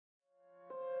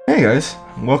Hey guys,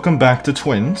 welcome back to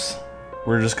Twins.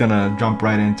 We're just gonna jump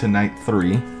right into night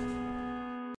 3.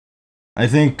 I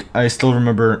think I still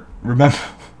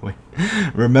wait,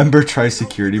 remember try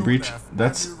security breach?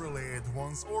 That's, related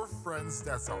ones or friends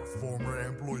that's our former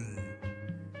employee.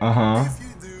 uh-huh. If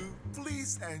you do,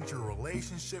 please end your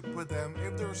relationship with them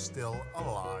if they're still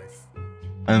alive.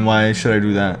 And why should I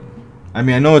do that? I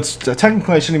mean, I know it's,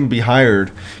 technically I shouldn't even be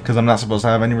hired, because I'm not supposed to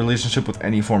have any relationship with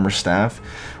any former staff,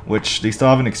 which they still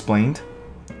haven't explained.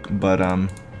 But,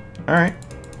 alright.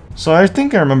 So I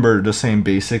think I remember the same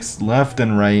basics. Left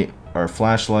and right are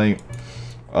flashlight.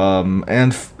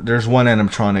 And there's one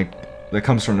animatronic that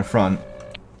comes from the front.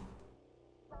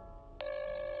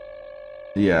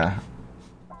 Yeah.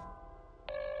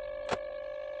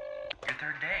 Your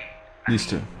third day. These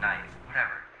two. Night.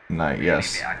 Whatever. Night, Maybe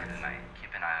yes. be active tonight. Keep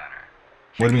an eye on her.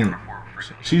 What do you mean?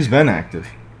 She's been active.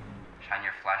 Shine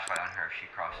your flashlight on her if she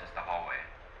crosses the hallway.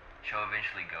 She'll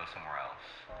eventually go somewhere else.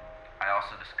 I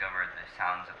also discovered the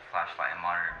sounds of the flashlight and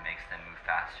monitor makes them move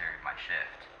faster in my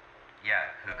shift.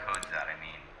 Yeah, who codes that, I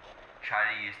mean. Try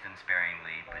to use them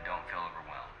sparingly, but don't feel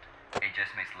overwhelmed. It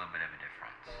just makes a little bit of a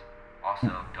difference.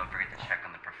 Also, don't forget to check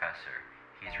on the professor.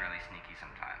 He's really sneaky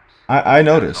sometimes. I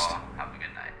noticed. That's all. Have a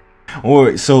good night.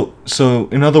 Oh, wait, so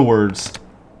in other words,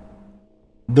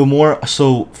 the more,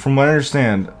 so from what I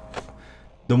understand,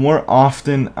 the more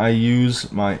often I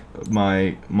use my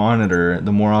monitor,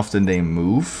 the more often they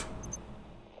move.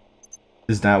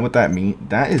 Is that what that means?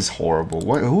 That is horrible.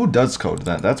 What? Who does code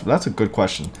that? That's a good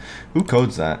question. Who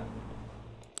codes that?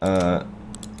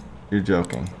 You're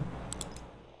joking.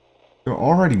 You're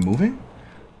already moving?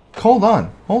 Hold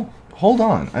on. Hold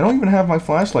on. I don't even have my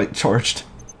flashlight charged.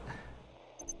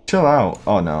 Chill out.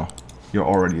 Oh no. You're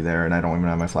already there and I don't even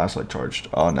have my flashlight charged.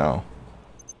 Oh no.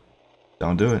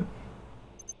 Don't do it.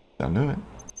 Don't do it.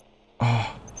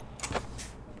 Oh.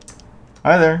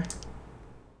 Hi there.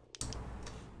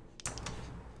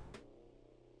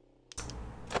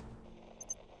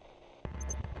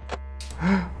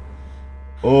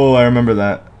 Oh, I remember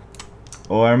that.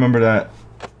 Oh, I remember that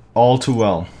all too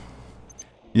well.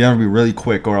 You gotta be really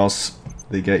quick or else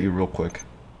they get you real quick.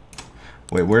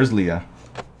 Wait, where's Leah?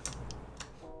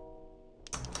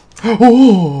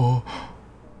 Oh!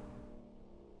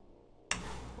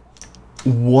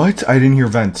 What? I didn't hear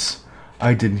vents.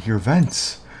 I didn't hear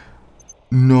vents.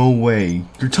 No way.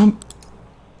 You're telling...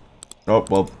 Oh,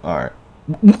 well, alright.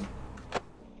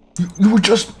 You were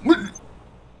just...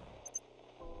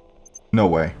 No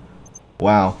way.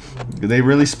 Wow. They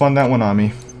really spun that one on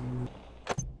me.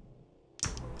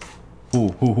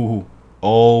 Ooh.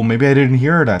 Oh, maybe I didn't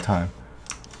hear her that time.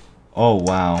 Oh,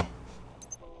 wow.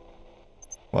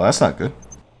 Well, that's not good.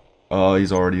 Oh,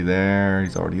 he's already there.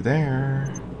 He's already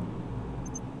there.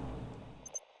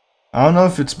 I don't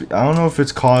know if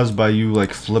it's caused by you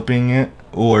like flipping it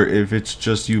or if it's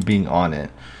just you being on it.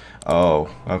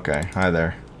 Oh, okay. Hi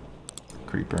there.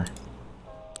 Creeper.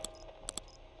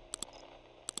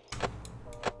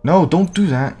 No, don't do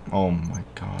that. Oh my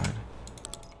god.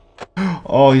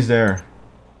 Oh, he's there.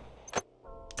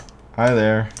 Hi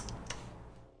there.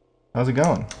 How's it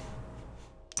going?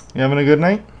 You having a good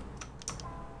night?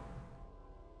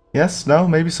 Yes? No?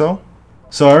 Maybe so?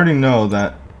 So I already know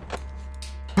that...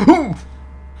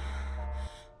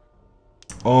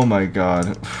 Oh my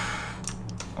god.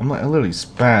 I literally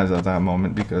spazzed at that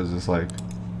moment because it's like...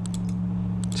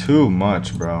 too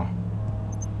much, bro.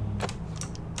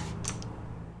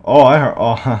 Oh, I heard...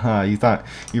 Oh, haha. You thought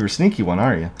you were sneaky one,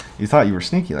 are you? You thought you were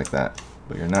sneaky like that,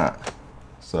 but you're not.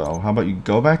 So, how about you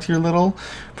go back to your little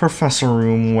professor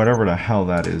room, whatever the hell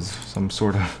that is. Some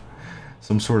sort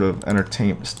of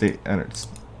entertainment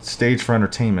stage for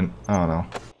entertainment. I don't know.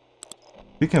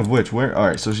 Speaking of which, where? All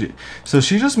right, so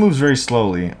she just moves very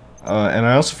slowly. And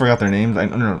I also forgot their names. I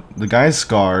don't know. The guy's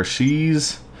Scar.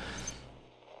 She's...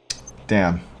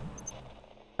 Damn.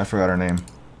 I forgot her name.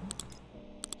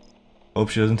 Hope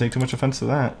she doesn't take too much offense to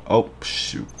that. Oh,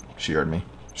 shoot. She heard me.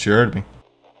 She heard me.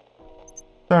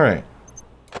 Alright.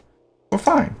 We're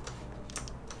fine.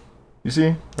 You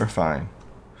see? We're fine.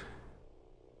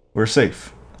 We're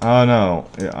safe. Oh no.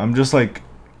 I'm just like...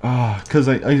 because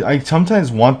I sometimes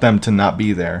want them to not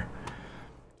be there.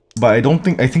 But I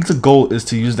think the goal is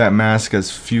to use that mask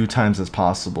as few times as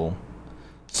possible.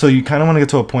 So you kind of want to get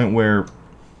to a point where...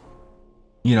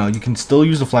 You know, you can still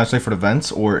use the flashlight for the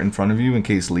vents or in front of you in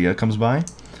case Leah comes by.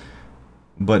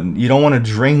 But you don't want to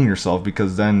drain yourself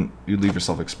because then you leave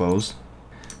yourself exposed.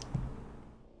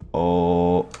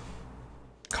 Oh,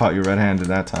 caught you red-handed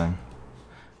that time.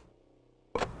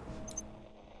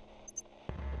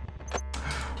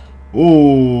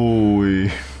 Ooh.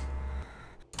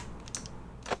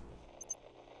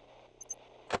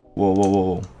 Whoa, whoa, whoa,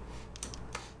 whoa.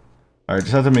 Alright,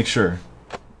 just have to make sure.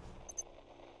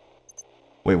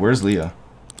 Wait, where's Leah?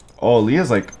 Oh,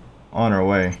 Leah's like on her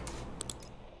way.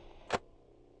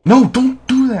 No, don't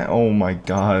do that! Oh my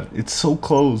god, it's so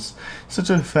close. Such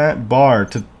a fat bar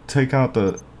to take out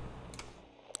the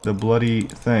bloody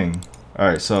thing.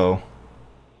 Alright, so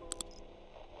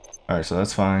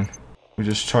that's fine. We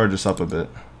just charge this up a bit.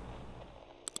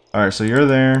 Alright, so you're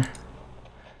there.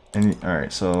 And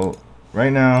alright, so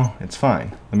right now it's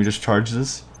fine. Let me just charge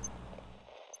this.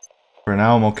 For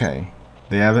now I'm okay.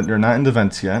 They're not in the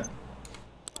vents yet.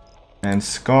 And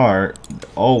Scar,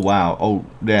 oh wow, oh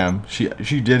damn, she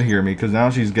did hear me because now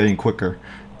she's getting quicker.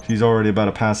 She's already about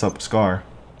to pass up Scar.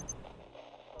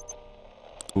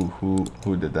 Who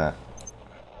did that?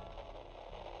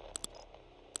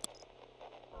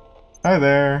 Hi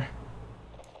there.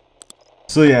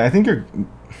 So yeah, I think you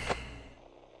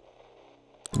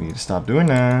need to stop doing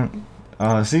that.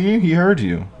 See, he heard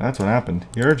you. That's what happened.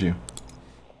 He heard you.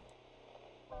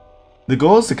 The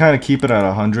goal is to kind of keep it at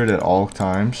 100 at all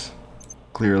times.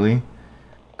 Clearly.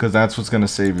 Because that's what's going to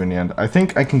save you in the end. I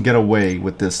think I can get away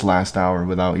with this last hour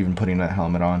without even putting that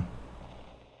helmet on.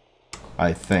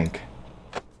 I think.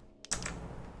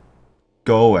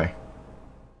 Go away.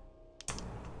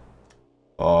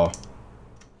 Oh.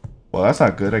 Well, that's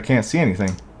not good. I can't see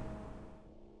anything.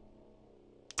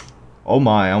 Oh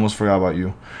my, I almost forgot about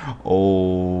you.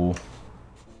 Oh.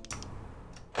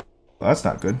 Well, that's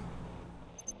not good.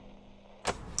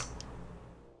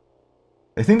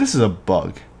 I think this is a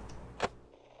bug.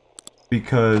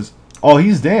 Because... oh,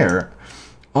 he's there.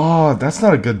 Oh, that's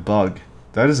not a good bug.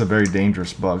 That is a very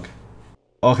dangerous bug.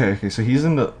 Okay, so he's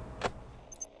in the...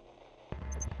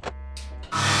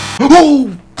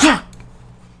 oh!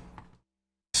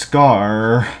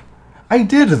 Scar. I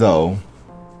did, though.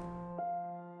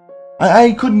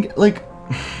 I couldn't, like...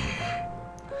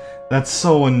 that's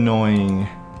so annoying.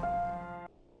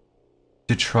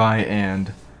 To try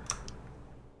and...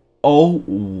 oh,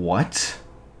 what?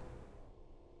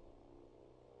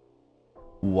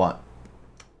 What?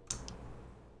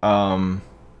 Am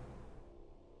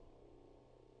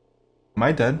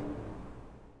I dead?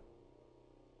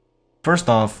 First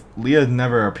off, Leah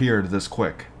never appeared this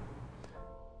quick.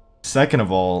 Second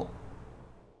of all,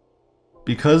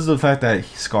 because of the fact that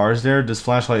Scar's there, this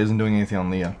flashlight isn't doing anything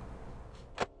on Leah.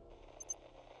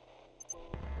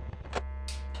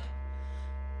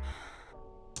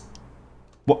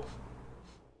 What?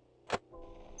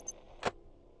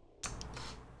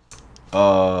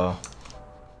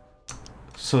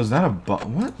 So is that a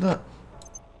what the?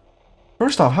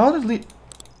 First off, how did Leah?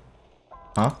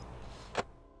 Huh?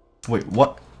 Wait,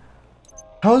 what?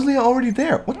 How is Leah already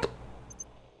there? What the?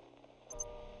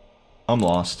 I'm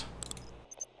lost.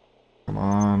 Come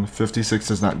on,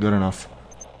 56 is not good enough.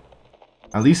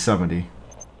 At least 70.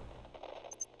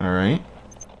 Alright.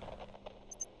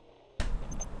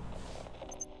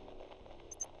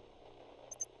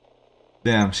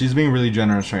 Damn, she's being really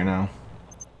generous right now.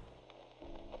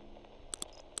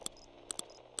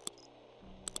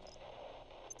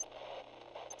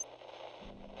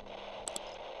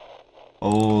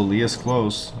 Oh, Leah's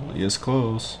close. Leah's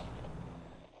close.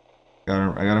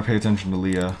 I gotta pay attention to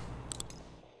Leah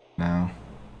now.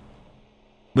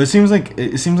 But it seems like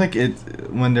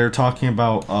when they're talking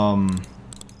about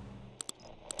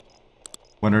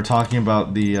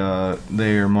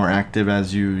they're more active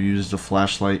as you use the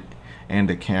flashlight and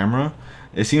the camera.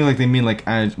 It seems like they mean like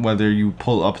whether you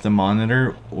pull up the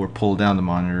monitor or pull down the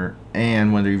monitor,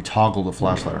 and whether you toggle the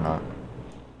flashlight or not.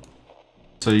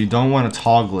 So you don't want to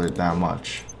toggle it that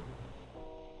much.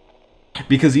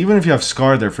 Because even if you have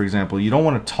Scar there, for example, you don't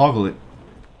want to toggle it.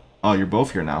 Oh, you're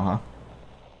both here now, huh?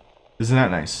 Isn't that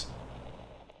nice?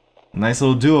 Nice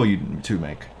little duo you two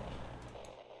make.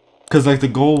 Because like the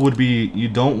goal would be, you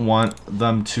don't want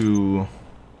them to...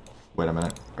 wait a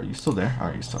minute. Are you still there?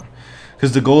 Are you still?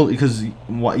 Because the goal,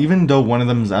 even though one of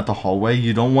them is at the hallway,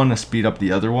 you don't want to speed up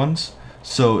the other ones.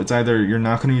 So it's either you're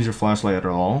not going to use your flashlight at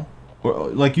all, or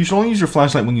like you should only use your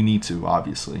flashlight when you need to,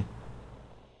 obviously,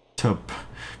 to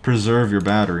preserve your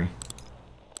battery.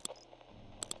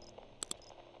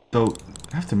 So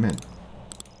I have to admit,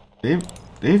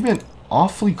 they've been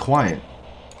awfully quiet.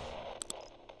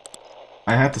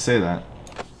 I have to say that.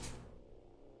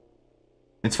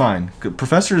 It's fine.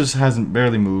 Professor's hasn't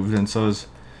barely moved, and so is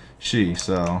she,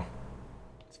 so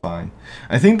it's fine.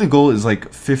 I think the goal is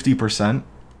like 50%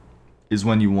 is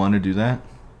when you want to do that.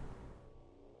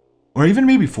 Or even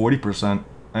maybe 40%.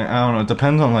 I don't know. It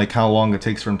depends on like how long it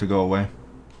takes for him to go away.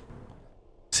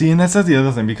 See, and that's the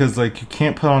other thing, because like you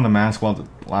can't put on the mask while the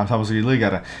laptop, so you really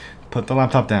gotta put the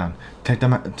laptop down, take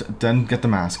the then get the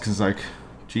mask. It's like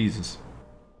Jesus.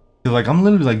 Like, I'm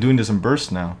literally like doing this in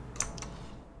bursts now.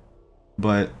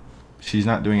 But she's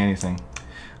not doing anything.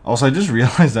 Also, I just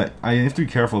realized that I have to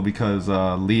be careful because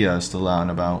Leah is still out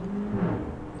and about.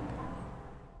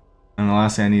 And the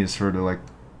last thing I need is for her to like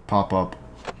pop up.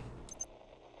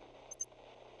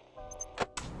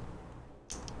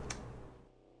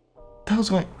 What the hell's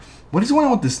going? What is going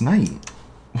on with this night?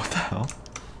 What the hell?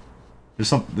 There's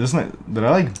some. This night. Did I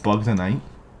like bug the night?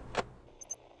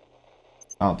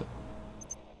 Oh.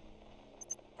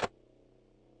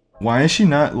 Why is she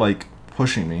not like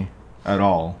pushing me at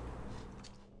all?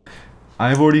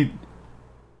 I've already.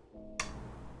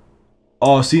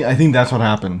 Oh, see, I think that's what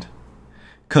happened.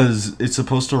 Cause it's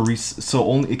supposed to so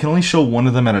only it can only show one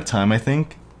of them at a time, I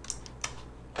think.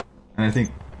 And I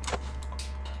think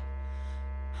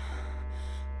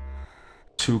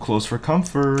too close for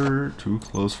comfort. Too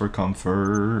close for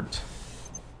comfort.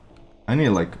 I need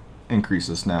to like increase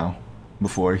this now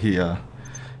before he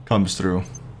comes through.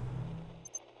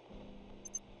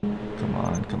 Come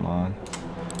on, come on.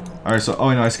 Alright, so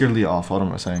oh no, I scared Leah off. What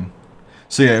am I saying?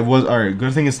 So yeah, it was alright.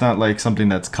 Good thing it's not like something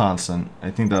that's constant.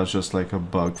 I think that was just like a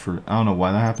bug for I don't know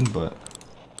why that happened, but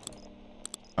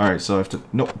alright, so I have to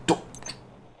no don't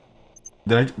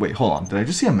did I wait, hold on. Did I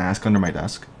just see a mask under my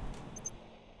desk?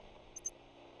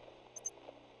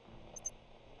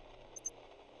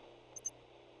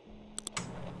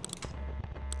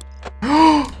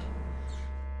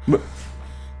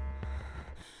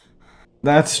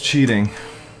 That's cheating.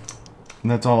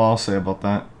 That's all I'll say about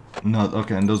that. No,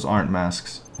 okay, and those aren't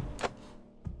masks.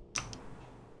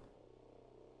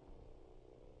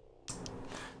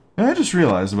 And I just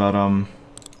realized about,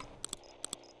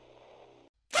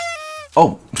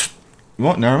 oh, you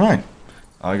want? Never mind.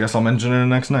 I guess I'll mention it the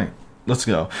next night. Let's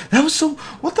go. That was so,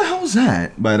 what the hell was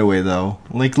that, by the way, though?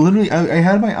 Like, literally, I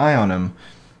had my eye on him.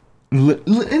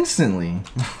 Instantly.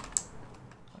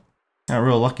 Got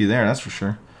real lucky there, that's for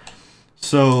sure.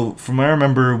 So, from what I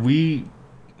remember, we,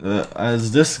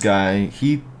 as this guy,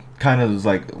 he kind of is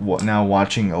like now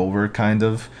watching over, kind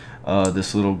of,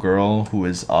 this little girl who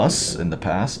is us in the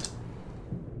past.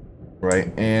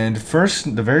 Right? And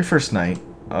the very first night,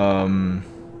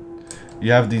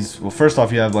 you have these, well, first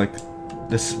off, you have like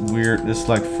this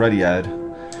like Freddy ad,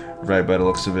 right, by the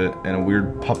looks of it, and a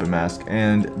weird puppet mask.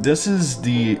 And this is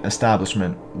the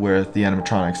establishment with the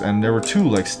animatronics, and there were two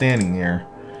like standing here.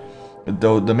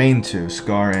 Though the main two,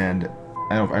 Scar and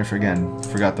I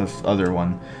forgot the other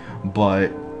one,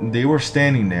 but they were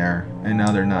standing there and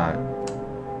now they're not,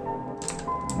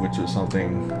 which is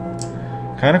something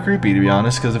kind of creepy, to be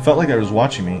honest, because it felt like I was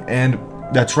watching me. And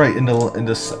that's right,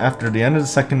 after the end of the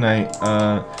second night,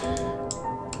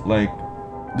 like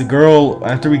the girl,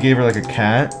 after we gave her like a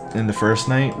cat in the first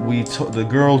night, the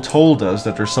girl told us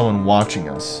that there's someone watching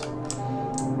us,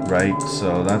 right?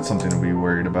 So that's something to be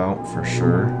worried about for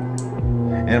sure.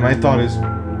 And my thought is,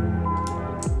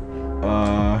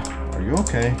 are you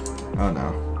okay? Oh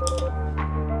no.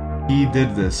 He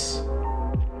did this.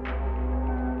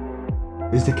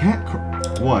 Is the cat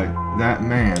what? That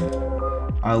man.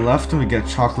 I left him to get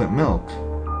chocolate milk.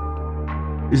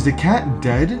 Is the cat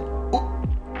dead?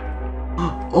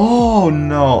 Oh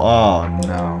no, oh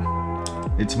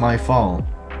no. It's my fault.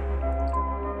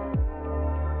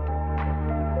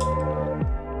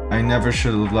 I never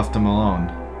should have left him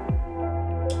alone.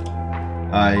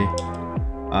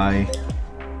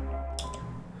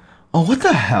 Oh, what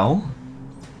the hell?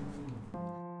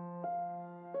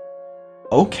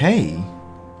 Okay.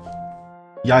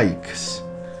 Yikes.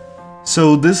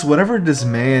 So whoever this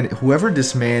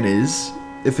man is,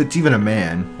 if it's even a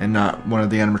man and not one of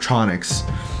the animatronics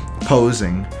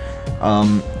posing,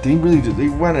 they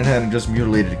went ahead and just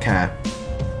mutilated a cat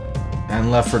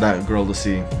and left for that girl to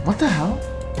see. What the hell?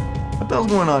 What the hell's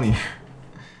going on here?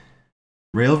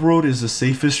 Railroad is the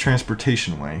safest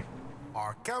transportation way.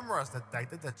 Our cameras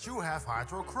detected that you have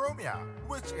hydrochromia,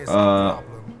 which is a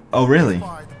problem. Oh, really?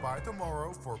 By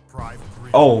tomorrow for private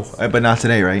reasons. Oh, but not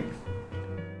today, right?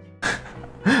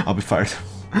 I'll be fired.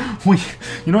 Wait,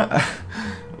 you know what?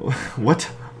 What?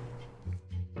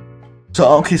 So,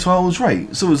 okay, so I was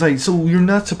right. So it was like, so you're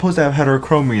not supposed to have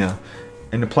heterochromia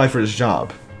and apply for this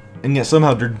job. And yet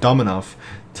somehow they're dumb enough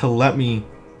to let me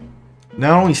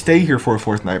not only stay here for a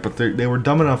fourth night, but they were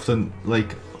dumb enough to,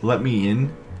 like, let me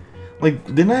in. Like,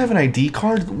 didn't I have an ID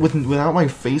card without my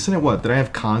face in it? What, did I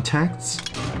have contacts?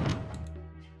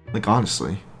 Like,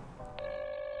 honestly.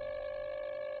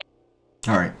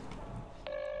 Alright.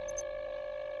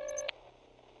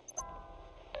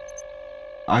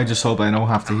 I just hope I don't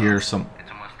have to hear some...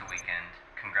 It's almost the weekend.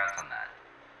 Congrats on that.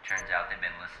 Turns out they've been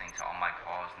listening to all my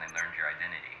calls and they learned your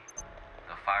identity.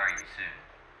 They'll fire you soon,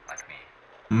 like me.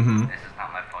 Mm-hmm. This is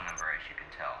not my phone number, as you can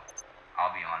tell.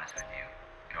 I'll be honest with you.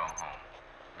 Go home.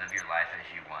 Live your life as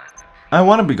you want, but please I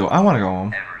want to go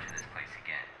home. ever to this place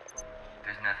again.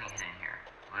 There's nothing hidden here.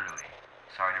 Literally.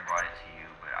 Sorry to brought it to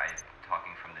you, but I'm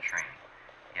talking from the train.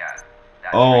 Yeah,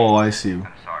 that Oh, train. I see.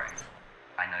 I'm sorry.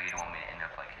 I know you don't want me to end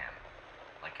up like him.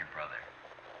 Like your brother.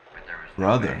 But there was no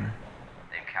way. Brother.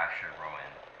 They've captured Rowan,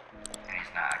 and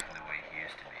he's not acting the way he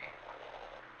used to be.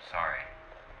 Sorry.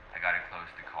 I gotta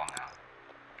close the call now.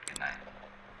 Good night.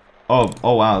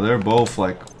 Oh wow, they're both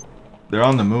like, they're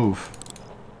on the move.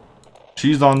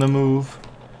 She's on the move.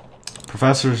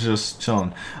 Professor's just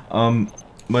chilling.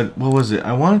 But what was it?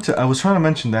 I was trying to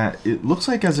mention that it looks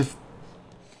like as if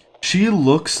she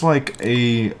looks like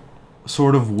a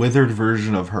sort of withered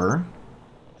version of her.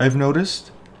 I've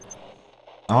noticed.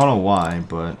 I don't know why,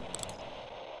 but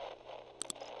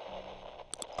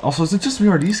also, is it just me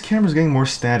or are these cameras getting more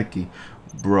staticky?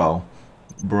 Bro,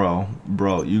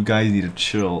 you guys need to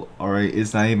chill, alright?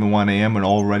 It's not even 1 AM and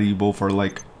already you both are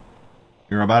like,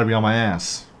 you're about to be on my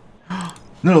ass.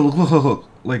 No, look.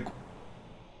 Like,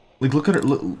 look at her.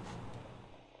 Look,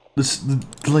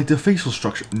 like the facial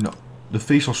structure. No, the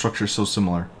facial structure is so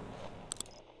similar.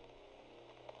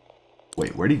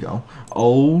 Wait, where'd he go?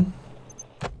 Oh.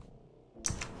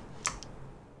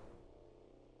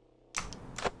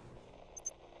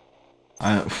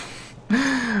 I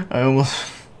almost...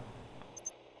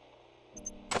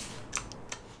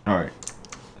 Alright.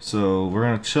 So, we're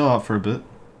gonna chill out for a bit.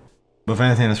 But if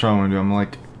anything, that's what I'm gonna do. I'm gonna,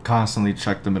 like, constantly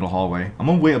check the middle hallway. I'm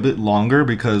gonna wait a bit longer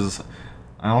because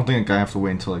I don't think I have to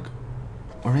wait until, like...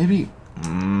 Or maybe...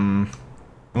 I'm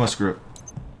gonna screw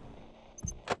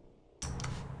it.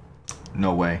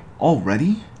 No way.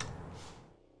 Already?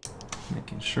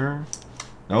 Making sure.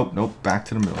 Nope. Back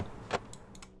to the middle.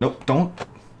 Nope, don't...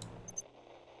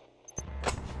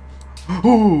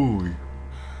 Oh!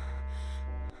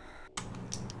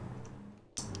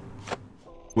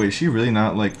 Wait, is she really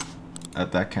not, like,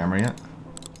 at that camera yet?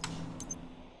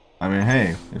 I mean,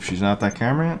 hey, if she's not at that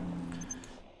camera yet,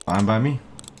 fine by me.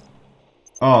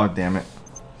 Oh, damn it.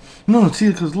 No, see,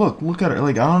 because look at her.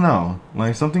 Like, I don't know.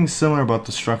 Like, something similar about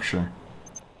the structure.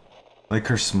 Like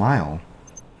her smile.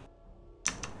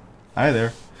 Hi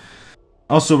there.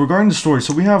 Also, regarding the story,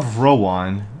 so we have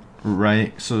Rowan,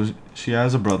 right? So she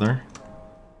has a brother.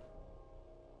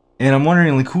 And I'm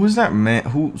wondering, like, who is that man?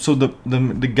 Who? So the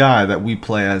guy that we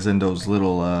play as in those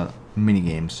little mini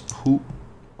games. Who?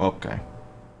 Okay.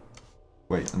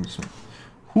 Wait, let me see.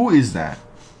 Who is that?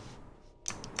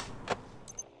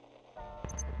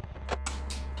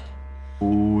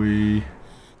 Boy.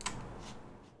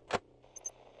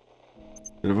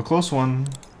 Bit of a close one.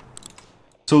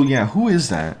 So yeah, who is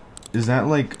that? Is that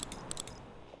like?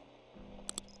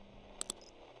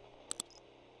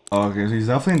 Oh, okay, so he's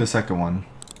definitely in the second one.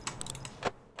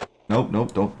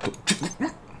 Nope, don't.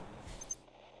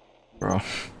 Bro.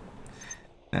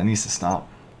 That needs to stop.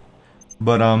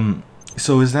 But,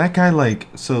 so is that guy like,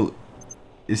 so,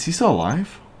 is he still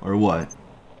alive? Or what?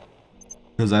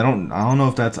 Because I don't know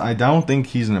if that's, I don't think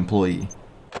he's an employee.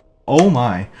 Oh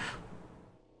my.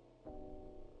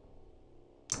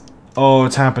 Oh,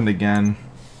 it's happened again.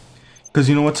 Because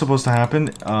you know what's supposed to happen?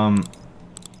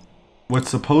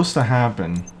 What's supposed to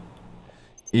happen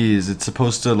is it's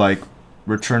supposed to, like,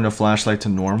 return the flashlight to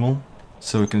normal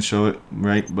so it can show it,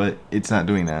 right? But it's not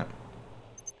doing that.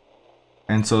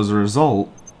 And so as a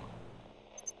result,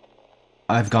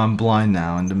 I've gone blind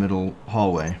now in the middle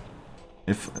hallway.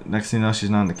 If next thing you know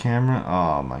she's not on the camera,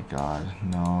 oh my god.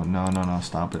 No,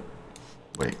 stop it.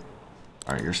 Wait.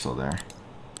 Alright, you're still there.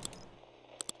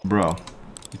 Bro,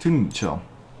 you two need to chill.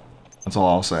 That's all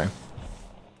I'll say.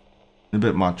 A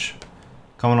bit much.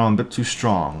 Coming on a bit too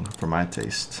strong for my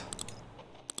taste.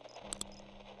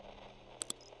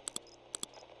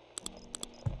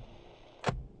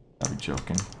 I'll be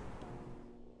joking.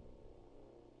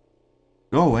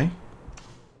 Go away.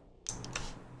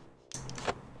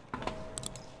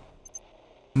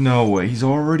 No way, he's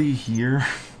already here.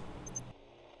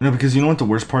 No, because you know what the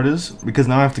worst part is? Because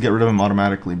now I have to get rid of him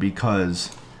automatically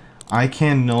because I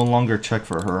can no longer check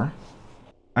for her.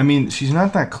 I mean, she's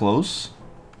not that close,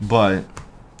 but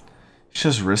it's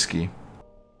just risky.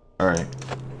 Alright.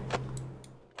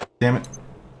 Damn it.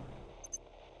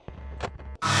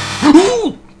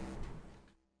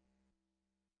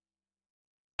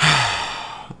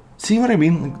 See what I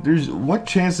mean? Like, there's what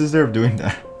chance is there of doing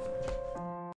that?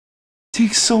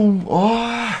 Takes so.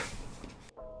 Oh.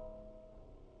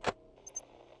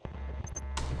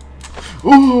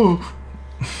 Oh.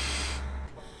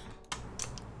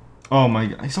 Oh my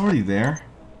god, he's already there.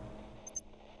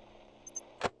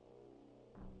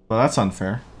 Well, that's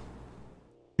unfair.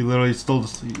 He literally stole.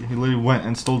 He literally went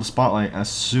and stole the spotlight as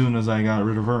soon as I got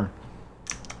rid of her.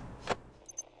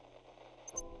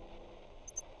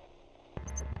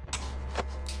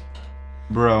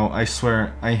 Bro, I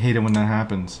swear, I hate it when that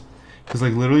happens. Cause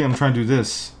like literally, I'm trying to do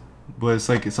this, but it's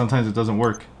like sometimes it doesn't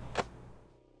work.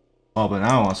 Oh, but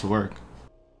now it wants to work.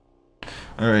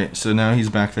 All right, so now he's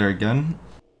back there again.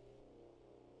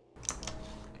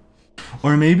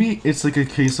 Or maybe it's like a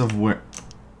case of where...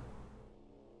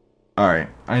 Alright,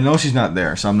 I know she's not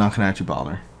there, so I'm not gonna actually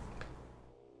bother.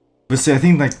 But see, I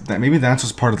think like that maybe that's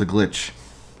just part of the glitch,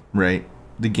 right?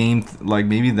 The game, like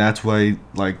maybe that's why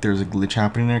like there's a glitch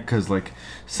happening there, because like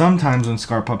sometimes when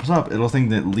Scar pops up, it'll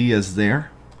think that Leah's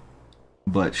there,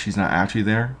 but she's not actually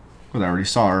there. Because I already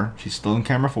saw her, she's still in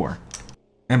camera 4.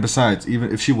 And besides,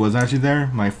 even if she was actually there,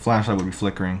 my flashlight would be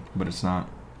flickering, but it's not.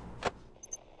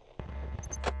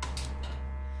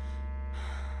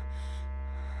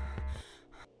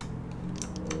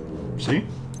 See?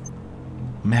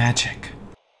 Magic.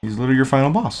 He's literally your final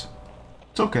boss.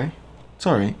 It's okay. It's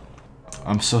alright.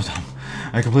 I'm so dumb.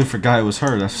 I completely forgot it was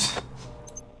her. That's...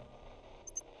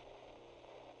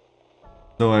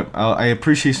 So I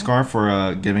appreciate Scar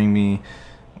for giving me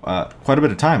quite a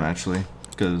bit of time, actually.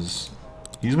 Because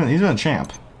he's been a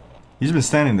champ. He's been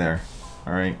standing there.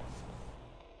 Alright.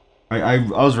 I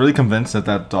was really convinced that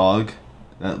that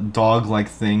dog-like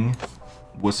thing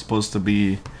was supposed to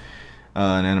be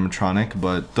an animatronic,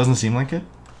 but doesn't seem like it.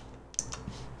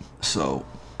 So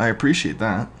I appreciate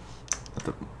that.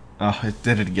 It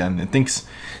did it again. It thinks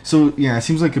so. Yeah, it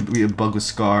seems like it could be a bug with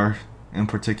Scar in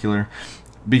particular,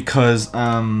 because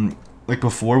like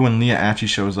before when Leah actually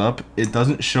shows up, it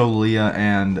doesn't show Leah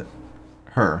and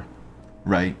her,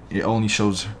 right? It only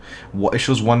shows it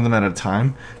shows one of them at a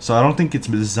time. So I don't think it's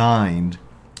designed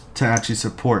to actually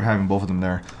support having both of them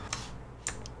there.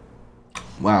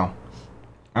 Wow.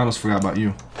 I almost forgot about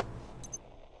you.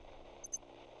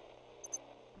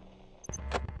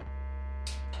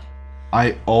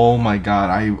 Oh my god,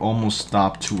 I almost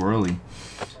stopped too early.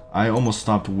 I almost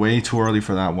stopped way too early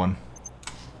for that one.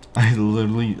 I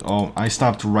literally, I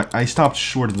stopped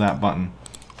short of that button.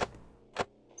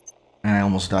 And I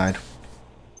almost died.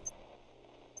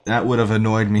 That would have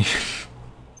annoyed me.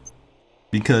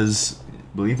 Because,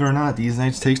 believe it or not, these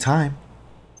nights take time.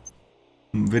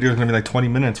 Video's gonna be like 20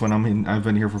 minutes when I've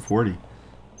been here for 40.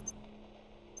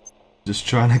 Just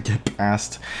trying to get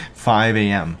past 5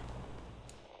 a.m.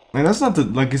 Like that's not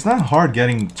it's not hard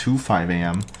getting to 5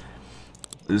 a.m.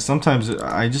 Sometimes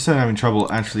I just am having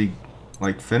trouble actually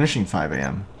like finishing 5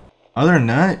 a.m. Other than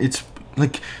that, it's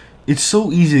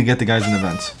so easy to get the guys in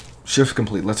events. Shift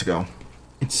complete, let's go.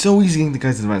 It's so easy getting the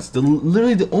guys in events.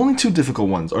 Literally the only two difficult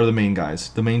ones are the main guys,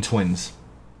 the main twins.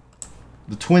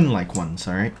 The twin-like ones,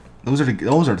 alright? Those are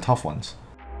the tough ones.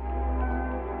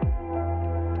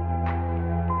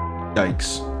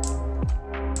 Yikes.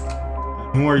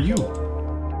 Who are you?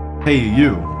 Hey,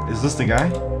 you. Is this the guy?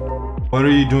 What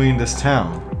are you doing in this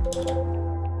town?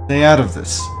 Stay out of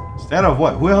this. Stay out of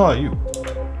what? Who the hell are you?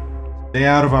 Stay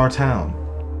out of our town.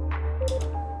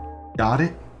 Got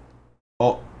it?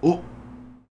 Oh.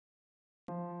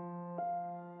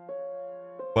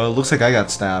 Well, it looks like I got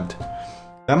stabbed.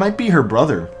 That might be her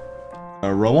brother.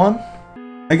 Rowan?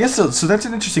 I guess so. So that's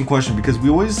an interesting question, because we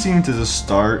always seem to just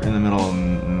start in the middle of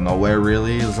nowhere,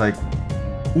 really. It's like,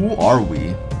 who are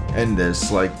we in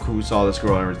this? Like, who saw this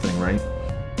girl and everything, right?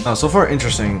 So far,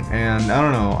 interesting. And I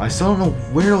don't know. I still don't know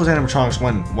where those animatronics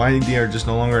went. Why they are just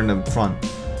no longer in the front,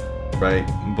 right?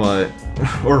 But,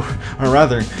 or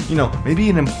rather, you know,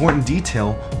 maybe an important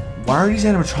detail. Why are these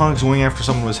animatronics going after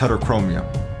someone with heterochromia?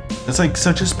 That's like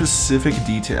such a specific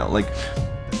detail. Like,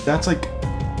 that's like,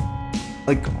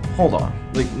 hold on.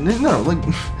 Like, no, like,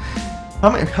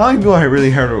 how many people I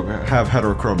really have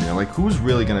heterochromia? Like, who's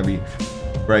really gonna be,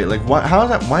 right? Like,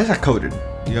 why is that coded?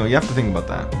 You know, you have to think about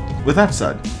that. With that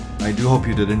said, I do hope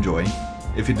you did enjoy.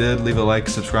 If you did, leave a like,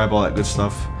 subscribe, all that good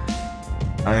stuff.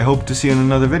 I hope to see you in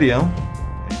another video,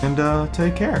 and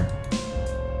take care.